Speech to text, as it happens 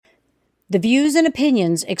The views and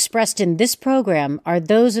opinions expressed in this program are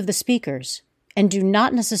those of the speakers and do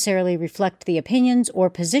not necessarily reflect the opinions or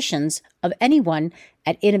positions of anyone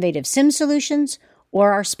at Innovative Sim Solutions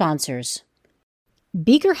or our sponsors.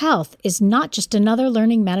 Beaker Health is not just another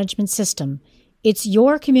learning management system. It's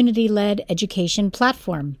your community-led education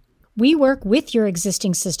platform. We work with your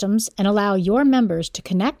existing systems and allow your members to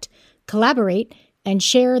connect, collaborate, and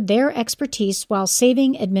share their expertise while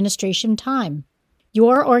saving administration time.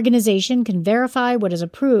 Your organization can verify what is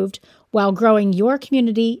approved while growing your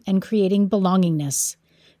community and creating belongingness.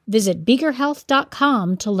 Visit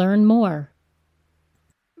beakerhealth.com to learn more.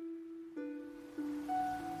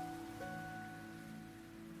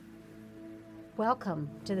 Welcome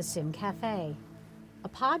to the Sim Cafe, a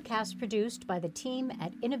podcast produced by the team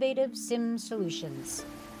at Innovative Sim Solutions,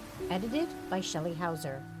 edited by Shelley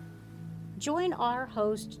Hauser. Join our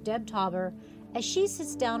host, Deb Tauber, as she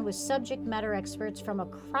sits down with subject matter experts from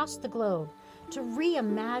across the globe to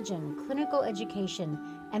reimagine clinical education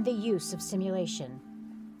and the use of simulation.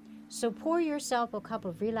 So pour yourself a cup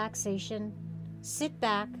of relaxation, sit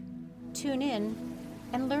back, tune in,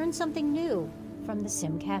 and learn something new from the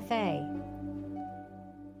Sim Cafe.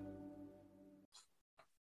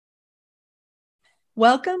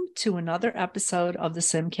 Welcome to another episode of the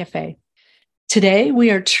Sim Cafe. Today,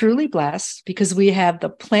 we are truly blessed because we have the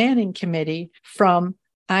planning committee from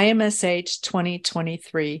IMSH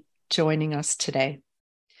 2023 joining us today.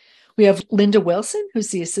 We have Linda Wilson, who's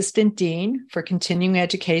the Assistant Dean for Continuing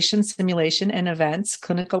Education, Simulation, and Events,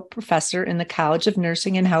 Clinical Professor in the College of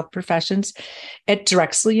Nursing and Health Professions at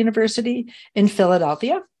Drexel University in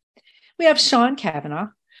Philadelphia. We have Sean Kavanaugh,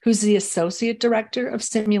 who's the Associate Director of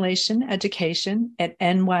Simulation Education at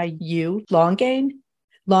NYU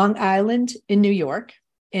Long Island in New York,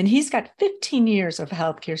 and he's got 15 years of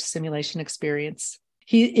healthcare simulation experience.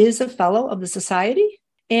 He is a fellow of the Society,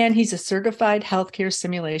 and he's a certified healthcare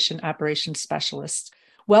simulation operations specialist.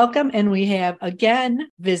 Welcome, and we have again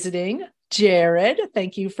visiting Jared.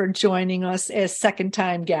 Thank you for joining us as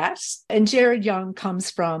second-time guest. And Jared Young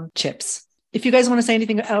comes from CHIPS. If you guys want to say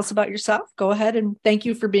anything else about yourself, go ahead, and thank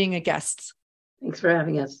you for being a guest. Thanks for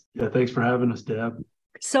having us. Yeah, thanks for having us, Deb.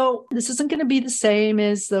 So this isn't going to be the same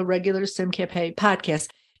as the regular Sim Cafe podcast.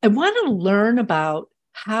 I want to learn about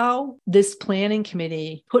how this planning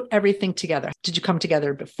committee put everything together. Did you come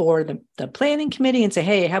together before the planning committee and say,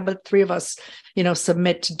 hey, how about three of us,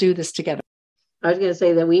 submit to do this together? I was going to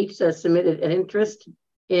say that we each submitted an interest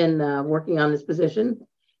in working on this position.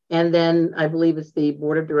 And then I believe it's the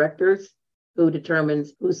board of directors who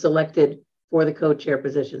determines who's selected for the co-chair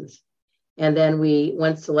positions. And then we,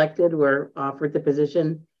 once selected, were offered the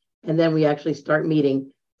position. And then we actually start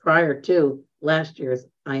meeting prior to last year's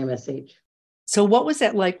IMSH. So what was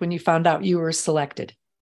that like when you found out you were selected?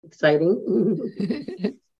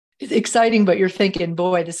 Exciting. It's exciting, but you're thinking,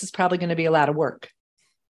 boy, this is probably going to be a lot of work.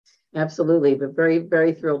 Absolutely, but very,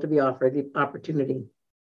 very thrilled to be offered the opportunity.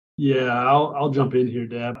 Yeah, I'll jump in here,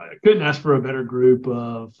 Deb. I couldn't ask for a better group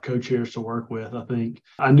of co-chairs to work with, I think.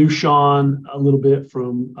 I knew Sean a little bit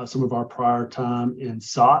from some of our prior time in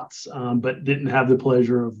SOTS, but didn't have the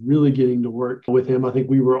pleasure of really getting to work with him. I think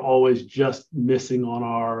we were always just missing on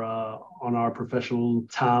our professional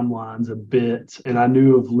timelines a bit. And I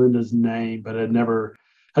knew of Linda's name, but I'd never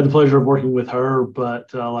had the pleasure of working with her.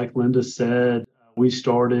 But like Linda said, we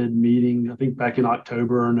started meeting, I think, back in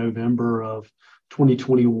October or November of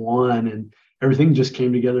 2021, and everything just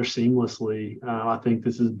came together seamlessly. I think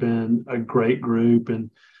this has been a great group.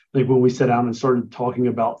 And I think when we sat down and started talking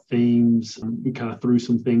about themes, we kind of threw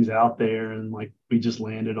some things out there, and we just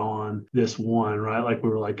landed on this one, right? We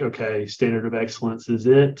were like, okay, standard of excellence is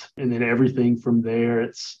it. And then everything from there,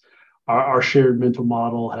 it's our shared mental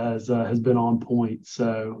model has been on point.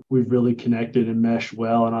 So we've really connected and meshed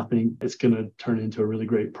well. And I think it's going to turn into a really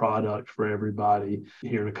great product for everybody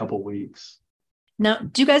here in a couple of weeks. Now,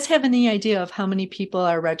 do you guys have any idea of how many people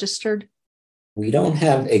are registered? We don't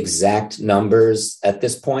have exact numbers at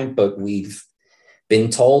this point, but we've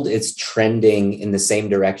been told it's trending in the same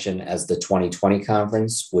direction as the 2020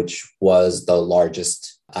 conference, which was the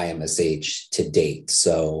largest IMSH to date.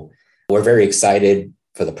 So we're very excited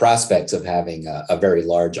for the prospects of having a very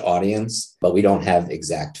large audience, but we don't have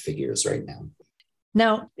exact figures right now.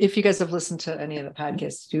 Now, if you guys have listened to any of the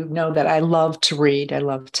podcasts, you know that I love to read. I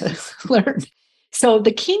love to learn. So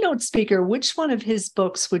the keynote speaker, which one of his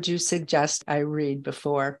books would you suggest I read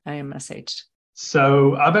before IMSH?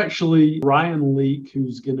 So I've actually, Ryan Leak,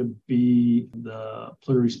 who's going to be the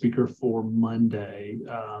plenary speaker for Monday,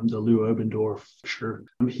 the Lou Obendorf, sure.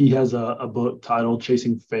 He has a book titled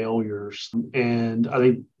Chasing Failures. And I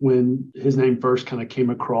think when his name first kind of came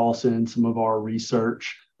across in some of our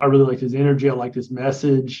research, I really liked his energy. I liked his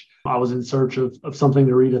message. I was in search of something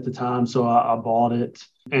to read at the time, so I bought it.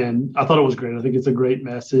 And I thought it was great. I think it's a great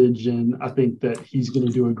message. And I think that he's going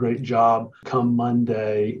to do a great job come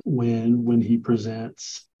Monday when he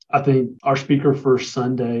presents. I think our speaker for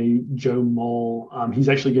Sunday, Joe Mull, he's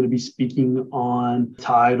actually going to be speaking on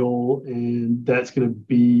title, and that's going to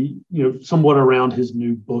be, somewhat around his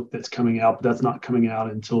new book that's coming out. But that's not coming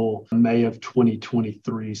out until May of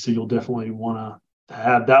 2023. So you'll definitely want to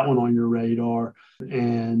have that one on your radar.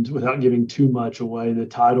 And without giving too much away, the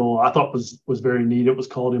title I thought was very neat. It was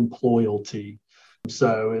called Employalty.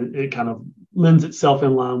 So it kind of lends itself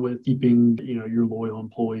in line with keeping, your loyal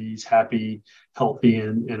employees happy, healthy,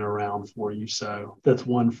 and around for you. So that's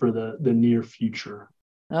one for the near future.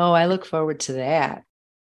 Oh, I look forward to that.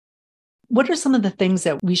 What are some of the things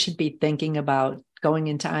that we should be thinking about going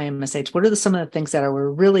into IMSH? What are some of the things that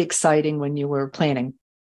were really exciting when you were planning?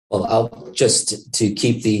 Well, I'll just to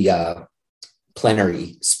keep the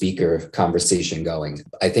plenary speaker conversation going.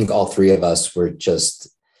 I think all three of us were just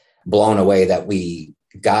blown away that we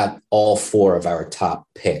got all four of our top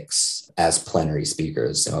picks as plenary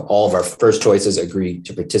speakers. So all of our first choices agreed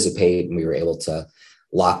to participate, and we were able to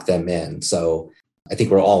lock them in. So I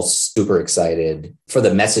think we're all super excited for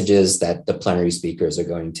the messages that the plenary speakers are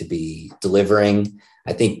going to be delivering.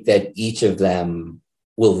 I think that each of them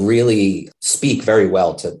will really speak very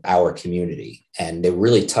well to our community, and they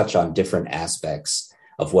really touch on different aspects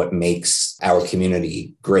of what makes our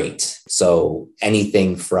community great. So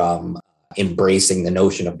anything from embracing the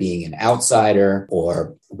notion of being an outsider,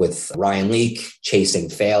 or with Ryan Leake, chasing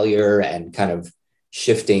failure and kind of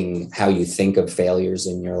shifting how you think of failures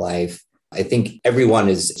in your life. I think everyone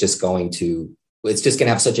is just going to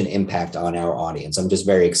have such an impact on our audience. I'm just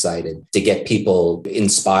very excited to get people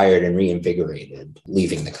inspired and reinvigorated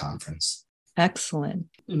leaving the conference. Excellent.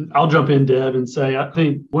 And I'll jump in, Deb, and say, I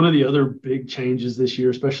think one of the other big changes this year,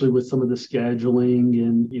 especially with some of the scheduling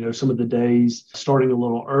and, some of the days starting a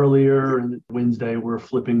little earlier, and Wednesday, we're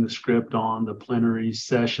flipping the script on the plenary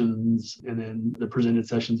sessions and then the presented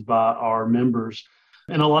sessions by our members.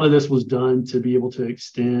 And a lot of this was done to be able to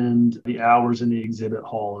extend the hours in the exhibit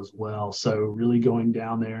hall as well. So really going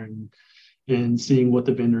down there and seeing what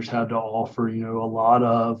the vendors have to offer. A lot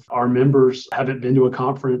of our members haven't been to a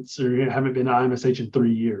conference or haven't been to IMSH in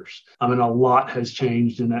 3 years. A lot has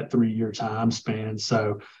changed in that 3-year time span.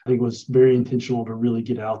 So I think it was very intentional to really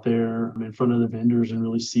get out there in front of the vendors and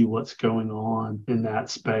really see what's going on in that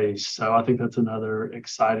space. So I think that's another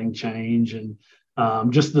exciting change. And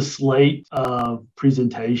just the slate of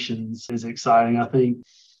presentations is exciting. I think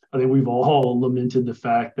we've all lamented the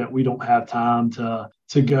fact that we don't have time to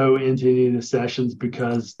go into any of the sessions,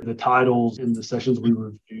 because the titles in the sessions we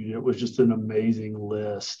reviewed, it was just an amazing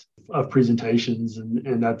list of presentations.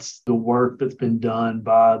 And that's the work that's been done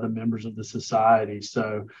by the members of the society.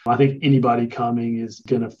 So I think anybody coming is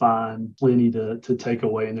going to find plenty to take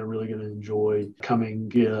away, and they're really going to enjoy coming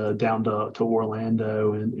down to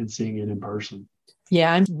Orlando and seeing it in person.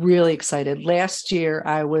 Yeah, I'm really excited. Last year,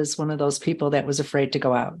 I was one of those people that was afraid to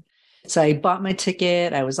go out. So I bought my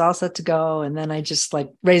ticket. I was all set to go. And then I just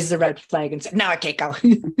raised the red flag and said, no, I can't go.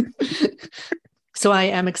 So I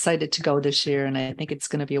am excited to go this year. And I think it's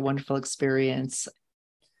going to be a wonderful experience.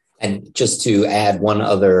 And just to add one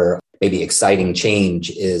other maybe exciting change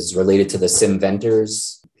is related to the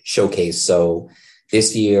SimVentors showcase. So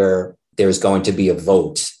this year, there's going to be a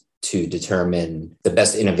vote to determine the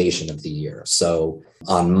best innovation of the year. So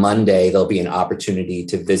on Monday, there'll be an opportunity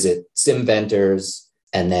to visit SimVentors,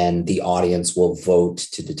 and then the audience will vote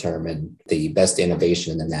to determine the best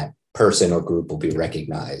innovation, and then that person or group will be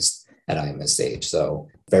recognized at IMSH. So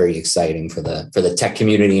very exciting for the tech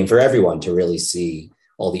community and for everyone to really see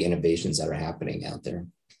all the innovations that are happening out there.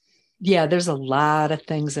 Yeah, there's a lot of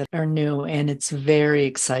things that are new, and it's very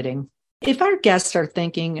exciting. If our guests are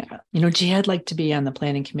thinking, gee, I'd like to be on the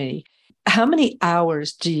planning committee, how many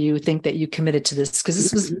hours do you think that you committed to this? Because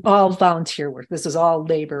this was all volunteer work. This was all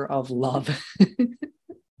labor of love.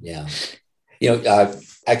 Yeah.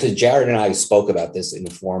 Actually, Jared and I spoke about this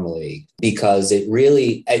informally, because it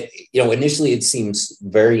really, initially it seems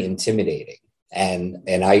very intimidating. And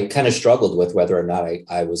I kind of struggled with whether or not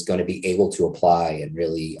I was going to be able to apply and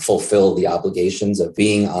really fulfill the obligations of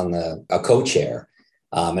being on a co-chair.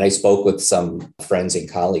 And I spoke with some friends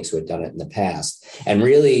and colleagues who had done it in the past. And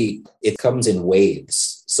really, it comes in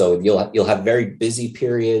waves. So you'll have very busy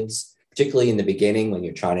periods, particularly in the beginning when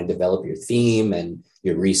you're trying to develop your theme and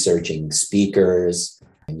you're researching speakers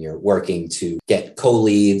and you're working to get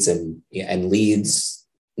co-leads and leads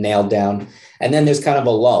nailed down. And then there's kind of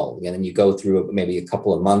a lull. And then you go through maybe a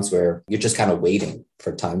couple of months where you're just kind of waiting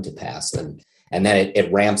for time to pass. And And then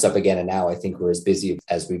it ramps up again. And now I think we're as busy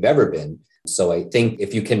as we've ever been. So I think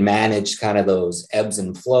if you can manage kind of those ebbs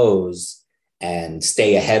and flows and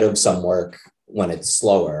stay ahead of some work when it's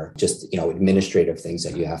slower, just, administrative things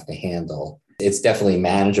that you have to handle, it's definitely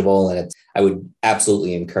manageable. And I would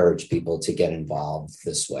absolutely encourage people to get involved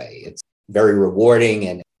this way. It's very rewarding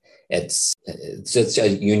and it's just a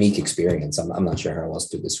unique experience. I'm not sure how else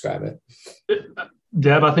to describe it.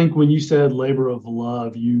 Deb, I think when you said labor of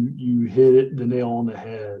love, you hit the nail on the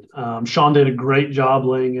head. Sean did a great job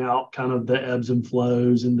laying out kind of the ebbs and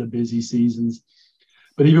flows and the busy seasons.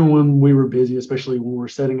 But even when we were busy, especially when we're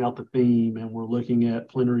setting out the theme and we're looking at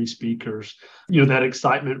plenary speakers, that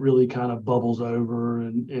excitement really kind of bubbles over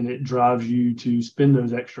and it drives you to spend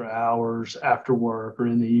those extra hours after work or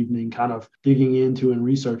in the evening kind of digging into and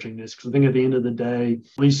researching this. Because I think at the end of the day,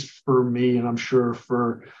 at least for me, and I'm sure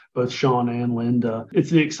for both Sean and Linda,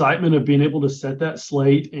 it's the excitement of being able to set that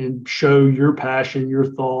slate and show your passion, your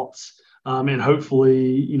thoughts. And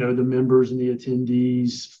hopefully, the members and the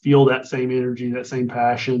attendees feel that same energy, that same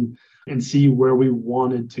passion, and see where we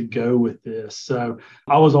wanted to go with this. So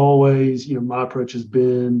I was always, my approach has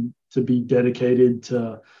been to be dedicated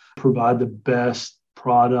to provide the best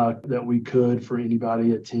product that we could for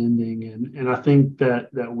anybody attending. And I think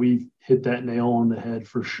that we've hit that nail on the head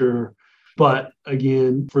for sure. But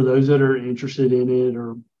again, for those that are interested in it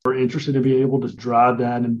or are interested in being able to drive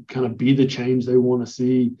that and kind of be the change they want to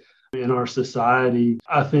see in our society,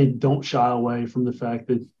 I think don't shy away from the fact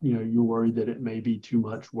that, you're worried that it may be too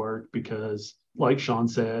much work because, like Sean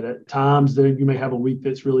said, at times you may have a week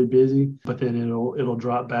that's really busy, but then it'll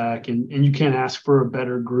drop back and you can't ask for a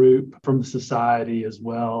better group from the society as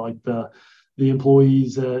well. Like the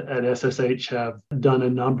employees at SSH have done a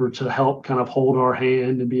number to help kind of hold our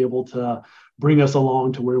hand and be able to bring us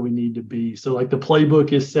along to where we need to be. So like the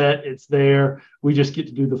playbook is set, it's there. We just get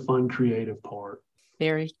to do the fun, creative part.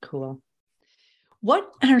 Very cool.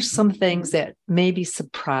 What are some things that maybe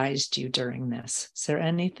surprised you during this? Is there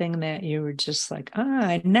anything that you were just like,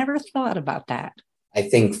 I never thought about that? I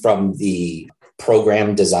think from the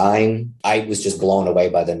program design, I was just blown away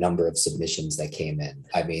by the number of submissions that came in.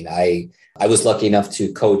 I mean, I was lucky enough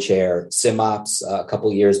to co-chair SimOps a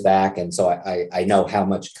couple years back. And so I know how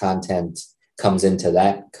much content comes into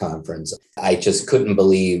that conference. I just couldn't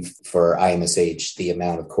believe for IMSH the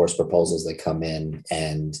amount of course proposals that come in.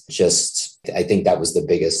 And just, I think that was the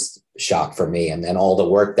biggest shock for me. And then all the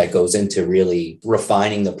work that goes into really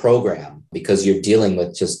refining the program, because you're dealing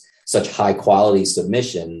with just such high quality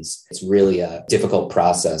submissions. It's really a difficult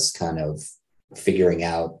process kind of figuring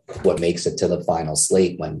out what makes it to the final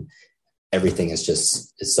slate when everything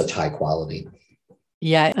is such high quality.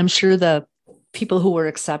 Yeah, I'm sure the people who were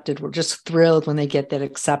accepted were just thrilled when they get that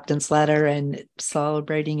acceptance letter and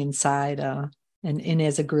celebrating inside and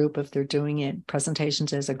as a group if they're doing it,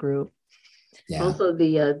 presentations as a group. Yeah. Also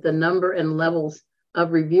the number and levels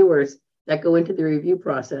of reviewers that go into the review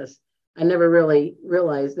process. I never really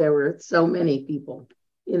realized there were so many people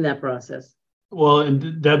in that process. Well,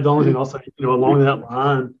 and Deb, the only thing I'll say, along that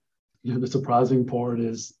line, the surprising part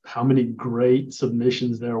is how many great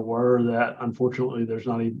submissions there were that unfortunately there's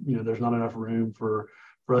not enough room for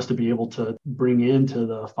us to be able to bring into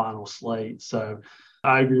the final slate. So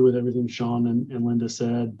I agree with everything Sean and Linda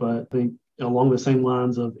said, but I think along the same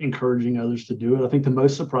lines of encouraging others to do it, I think the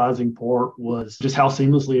most surprising part was just how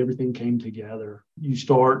seamlessly everything came together. You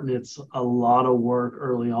start and it's a lot of work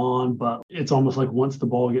early on, but it's almost like once the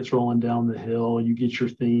ball gets rolling down the hill, you get your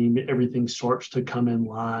theme, everything starts to come in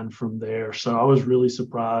line from there. So I was really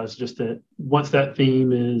surprised just that once that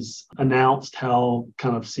theme is announced, how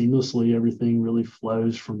kind of seamlessly everything really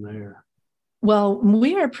flows from there. Well,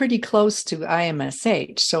 we are pretty close to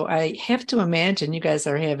IMSH, so I have to imagine you guys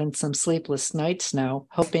are having some sleepless nights now,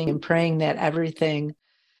 hoping and praying that everything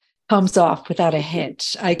comes off without a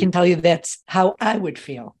hitch. I can tell you that's how I would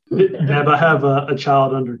feel. Deb, I have a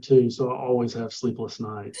child under 2, so I always have sleepless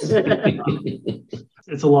nights.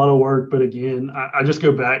 It's a lot of work, but again, I just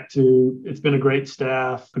go back to it's been a great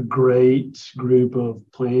staff, a great group of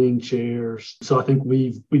planning chairs. So I think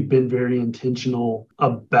we've been very intentional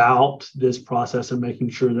about this process and making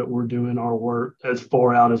sure that we're doing our work as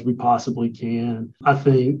far out as we possibly can. I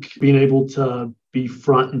think being able to be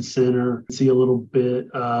front and center, see a little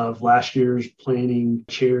bit of last year's planning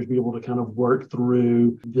chairs, be able to kind of work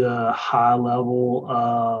through the high level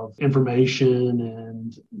of information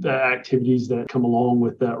and the activities that come along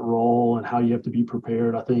with that role and how you have to be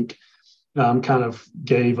prepared. I think kind of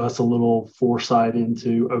gave us a little foresight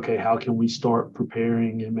into, okay, how can we start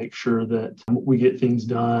preparing and make sure that we get things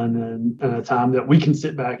done and at a time that we can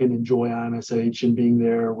sit back and enjoy IMSH and being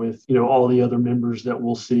there with, all the other members that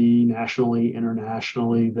we'll see nationally,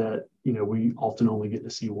 internationally, that, we often only get to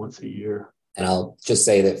see once a year. And I'll just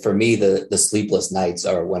say that for me, the sleepless nights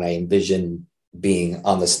are when I envision being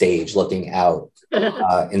on the stage looking out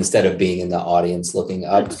instead of being in the audience looking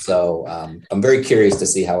up. So I'm very curious to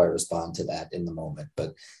see how I respond to that in the moment.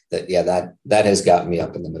 But that has gotten me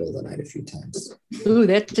up in the middle of the night a few times. Ooh,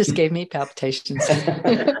 that just gave me palpitations.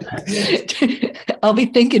 I'll be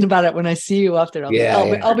thinking about it when I see you up there.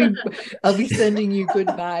 I'll be sending you good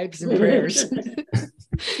vibes and prayers.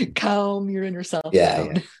 Calm your inner self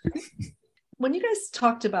down. When you guys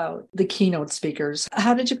talked about the keynote speakers,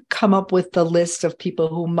 how did you come up with the list of people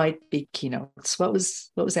who might be keynotes? What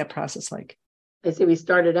was that process like? I say we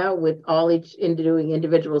started out with each into doing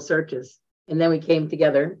individual searches, and then we came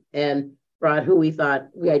together and brought who we thought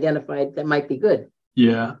we identified that might be good.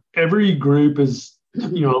 Yeah, every group is a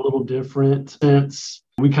little different, since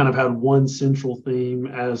we kind of had one central theme,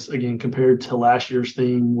 as again compared to last year's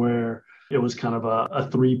theme where it was kind of a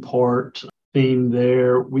 3-part theme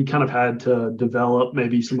there. We kind of had to develop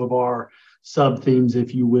maybe some of our sub themes,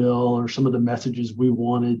 if you will, or some of the messages we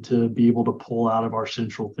wanted to be able to pull out of our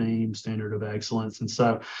central theme, standard of excellence. And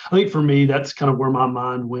so I think for me, that's kind of where my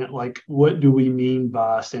mind went, like, what do we mean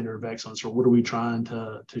by standard of excellence, or what are we trying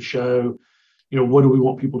to show? What do we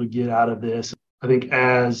want people to get out of this? I think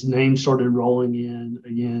as names started rolling in,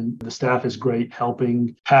 again, the staff is great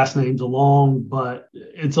helping pass names along, but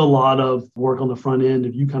it's a lot of work on the front end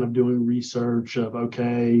of you kind of doing research of,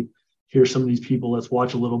 okay, here's some of these people, let's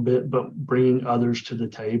watch a little bit, but bringing others to the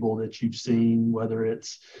table that you've seen, whether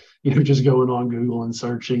it's, just going on Google and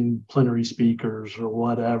searching plenary speakers or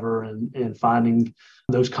whatever, and finding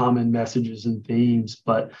those common messages and themes.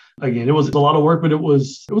 But again, it was a lot of work, but it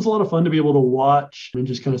was a lot of fun to be able to watch and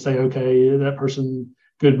just kind of say, okay, that person,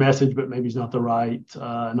 good message, but maybe it's not the right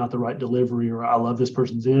delivery, or I love this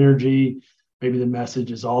person's energy. Maybe the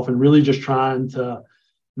message is off, and really just trying to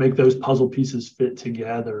make those puzzle pieces fit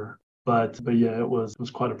together. But yeah, it was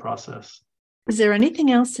quite a process. Is there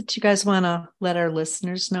anything else that you guys want to let our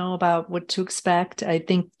listeners know about what to expect? I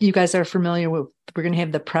think you guys are familiar with, we're going to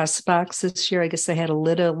have the press box this year. I guess they had a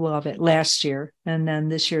little of it last year. And then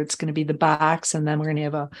this year it's going to be the box. And then we're going to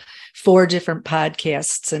have 4 different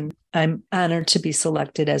podcasts. And I'm honored to be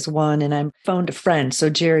selected as one. And I'm phoned a friend.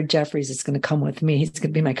 So Jared Jeffries is going to come with me. He's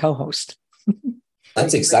going to be my co-host.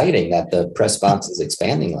 That's exciting that the press box is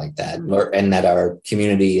expanding like that, and that our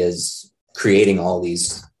community is creating all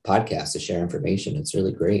these podcasts to share information. It's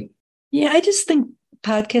really great. Yeah, I just think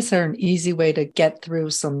podcasts are an easy way to get through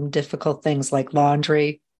some difficult things like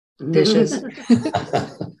laundry, dishes.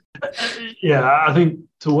 Yeah, I think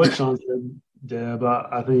to what Sean said, Deb,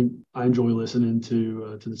 I think I enjoy listening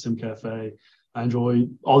to the Sim Cafe. I enjoy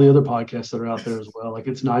all the other podcasts that are out there as well. Like,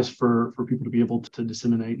 it's nice for people to be able to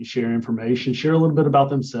disseminate and share information, share a little bit about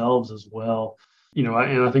themselves as well.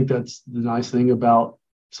 And I think that's the nice thing about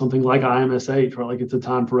something like IMSH, right? Like, it's a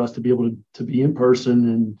time for us to be able to be in person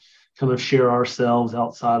and kind of share ourselves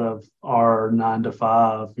outside of our 9 to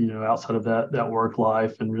 5, outside of that work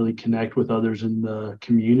life, and really connect with others in the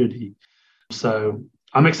community. So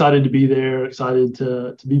I'm excited to be there, excited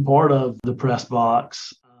to be part of the press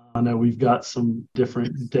box. I know we've got some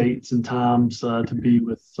different dates and times to be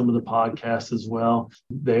with some of the podcasts as well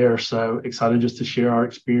there. So excited just to share our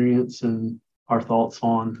experience and our thoughts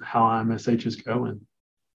on how IMSH is going.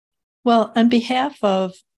 Well, on behalf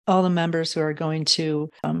of all the members who are going to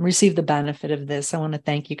receive the benefit of this, I want to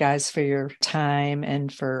thank you guys for your time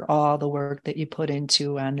and for all the work that you put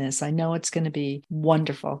into on this. I know it's going to be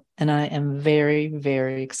wonderful, and I am very,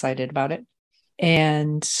 very excited about it.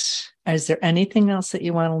 And is there anything else that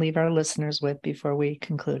you want to leave our listeners with before we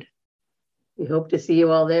conclude? We hope to see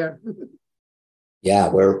you all there. Yeah,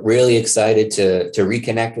 we're really excited to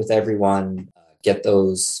reconnect with everyone, get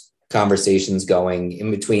those conversations going in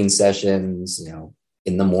between sessions,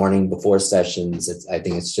 in the morning before sessions. I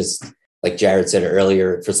think it's just, like Jared said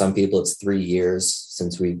earlier, for some people, it's 3 years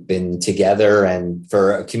since we've been together. And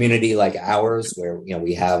for a community like ours, where,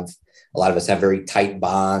 we have, a lot of us have very tight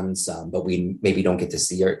bonds, but we maybe don't get to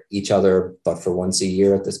see each other but for once a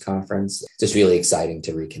year at this conference. It's just really exciting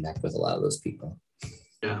to reconnect with a lot of those people.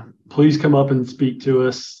 Yeah, please come up and speak to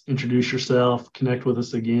us, introduce yourself, connect with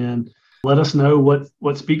us again. Let us know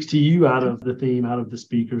what speaks to you out of the theme, out of the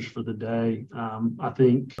speakers for the day. I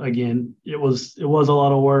think, again, it was a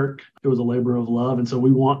lot of work. It was a labor of love. And so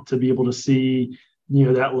we want to be able to see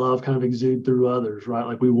that love kind of exude through others, right?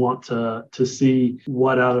 Like we want to see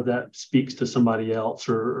what out of that speaks to somebody else,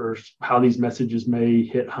 or how these messages may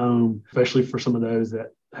hit home, especially for some of those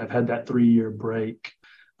that have had that 3-year break.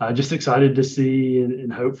 Just excited to see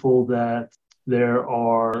and hopeful that there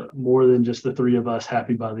are more than just the three of us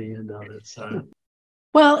happy by the end of it. So.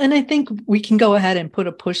 Well, and I think we can go ahead and put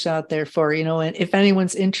a push out there for, and if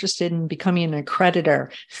anyone's interested in becoming an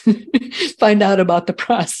accreditor, find out about the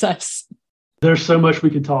process. There's so much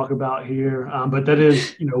we could talk about here, but that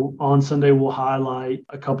is, on Sunday we'll highlight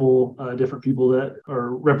a couple different people that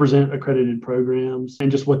represent accredited programs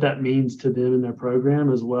and just what that means to them in their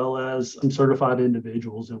program, as well as some certified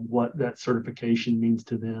individuals and what that certification means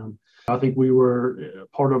to them. I think we were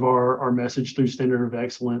part of our message through Standard of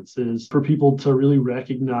Excellence is for people to really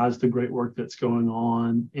recognize the great work that's going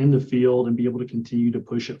on in the field and be able to continue to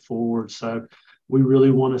push it forward. So we really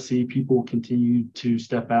want to see people continue to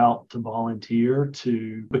step out, to volunteer,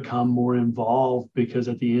 to become more involved, because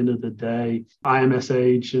at the end of the day,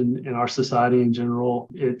 IMSH and our society in general,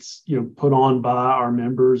 it's put on by our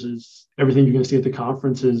members. Is everything you're going to see at the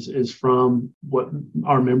conference is from what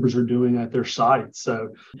our members are doing at their sites. So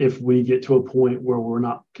if we get to a point where we're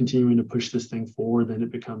not continuing to push this thing forward, then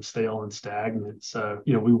it becomes stale and stagnant. So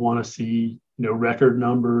we want to see record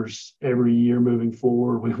numbers every year moving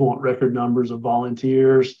forward. We want record numbers of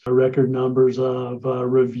volunteers, record numbers of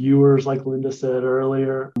reviewers, like Linda said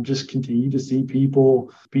earlier. Just continue to see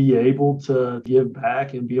people be able to give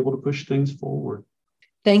back and be able to push things forward.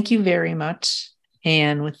 Thank you very much.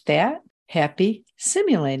 And with that, happy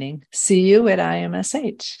simulating. See you at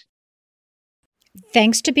IMSH.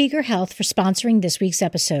 Thanks to Beaker Health for sponsoring this week's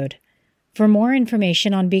episode. For more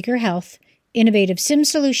information on Beaker Health, innovative SIM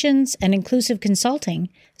solutions, and inclusive consulting,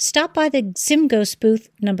 stop by the SimGhost booth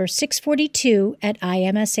number 642 at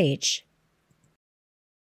IMSH.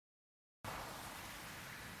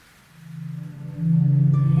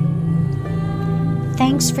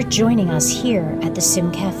 Thanks for joining us here at the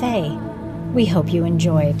Sim Cafe. We hope you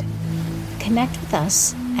enjoyed. Connect with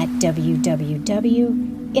us at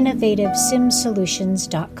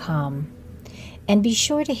www.innovativesimsolutions.com. And be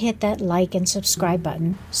sure to hit that like and subscribe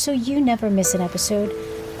button so you never miss an episode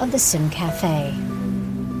of the Sim Cafe.